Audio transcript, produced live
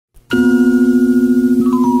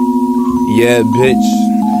Yeah,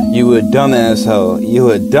 bitch, you a dumbass hoe. You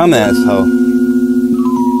a dumbass hoe.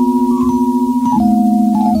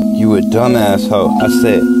 You a dumbass hoe. I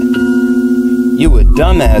said, you a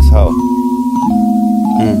dumbass hoe.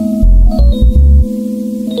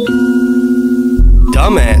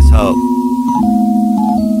 Dumbass hoe.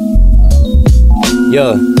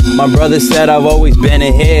 Yo, my brother said I've always been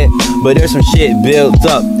ahead, but there's some shit built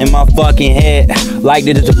up in my fucking head, like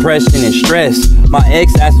the depression and stress. My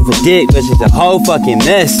ex asking for dick, but she's a whole fucking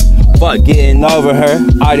mess. Fuck getting over her,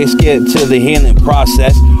 I just skipped to the healing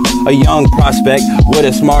process. A young prospect with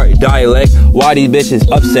a smart dialect. Why these bitches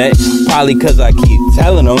upset? Probably cause I keep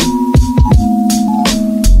telling them.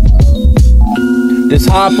 Just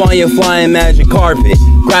hop on your flying magic carpet,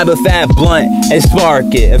 grab a fat blunt and spark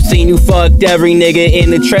it. I've seen you fucked every nigga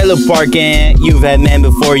in the trailer park, and you've had men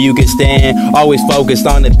before you could stand. Always focused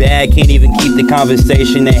on the bag, can't even keep the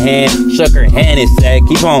conversation at hand. Shook her hand and said,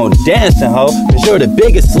 keep on dancing, ho, cause you're the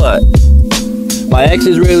biggest slut. My ex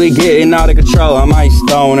is really getting out of control, I might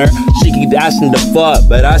stone her. She keep asking to fuck,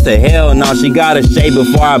 but I said hell no, she gotta shave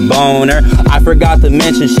before I bone her. I forgot to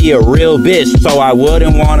mention she a real bitch, so I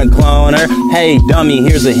wouldn't wanna clone her. Hey dummy,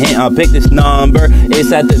 here's a hint, I'll pick this number.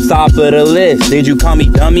 It's at the top of the list. Did you call me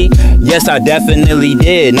dummy? Yes, I definitely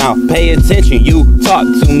did. Now pay attention, you talk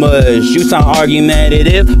too much. You sound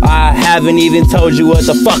argumentative. I haven't even told you what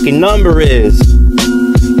the fucking number is.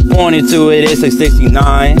 Pointed to it, it's a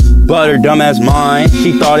 69. But her dumbass mind,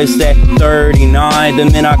 she thought it said 39. The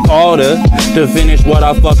minute I called her to finish what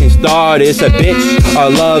I fucking started. It's a bitch, our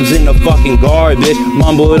love's in the fucking garbage.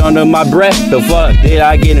 Mumbled under my breath, the fuck did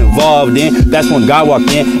I get involved in? That's when God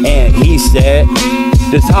walked in and he said,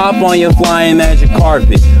 just hop on your flying magic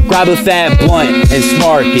carpet, grab a fat blunt and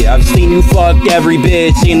spark it. I've seen you fucked every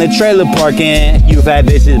bitch in the trailer park, and you've had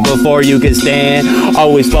bitches before you could stand.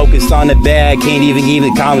 Always focused on the bag, can't even keep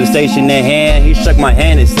the conversation at hand. He shook my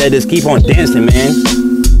hand and said, just keep on dancing, man.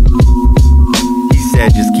 He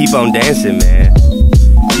said, just keep on dancing, man.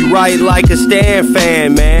 You write like a Stan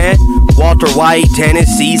fan, man. Walter White,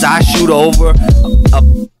 Tennessee's, I shoot over a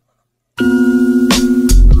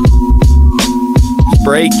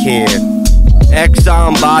spray can.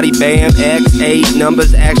 Exxon body bam, X8,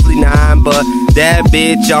 numbers actually 9, but that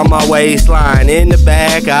bitch on my waistline. In the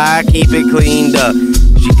back, I keep it cleaned up.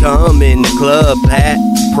 She come in the club, pat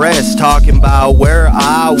press, talking about where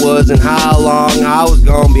I was and how long I was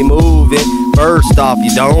gonna be moving. First off,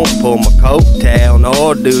 you don't pull my coattail,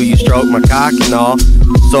 nor do you stroke my cock and all.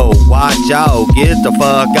 So watch out, get the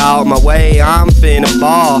fuck out my way, I'm finna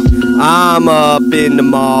fall. I'm up in the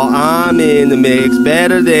mall, I'm in the mix,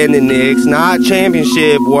 better than the Knicks. Not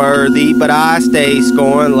championship worthy, but I stay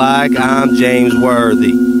scoring like I'm James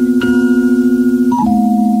Worthy.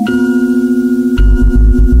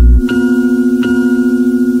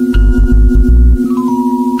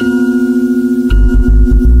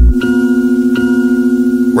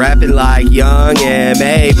 Rapping like Young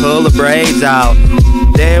M.A., pull the braids out.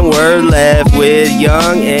 Then we're left with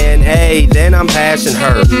Young N.A. Then I'm passing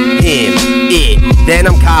her, him, it. Then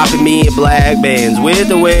I'm copying me a black Benz with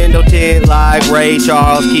the window tint like Ray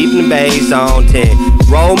Charles, keeping the bass on 10.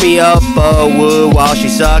 Roll me up a wood while she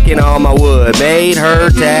sucking on my wood. Made her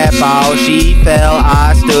tap out, she fell,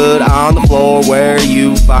 I stood on the floor where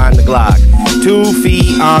you find the Glock. 2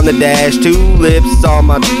 feet on the dash, 2 lips on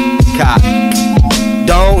my cock.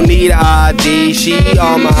 Don't need ID, she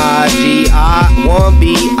on my IG. One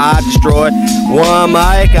beat, I destroy. One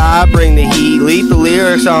mic, I bring the heat. Lethal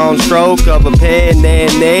lyrics on stroke of a pen, then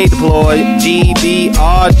they deploy. GB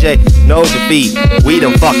RJ, no defeat. We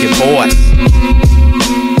them fucking boys.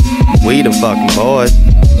 We them fucking boys.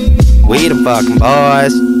 We them fucking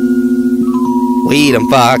boys. We them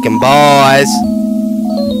fucking boys.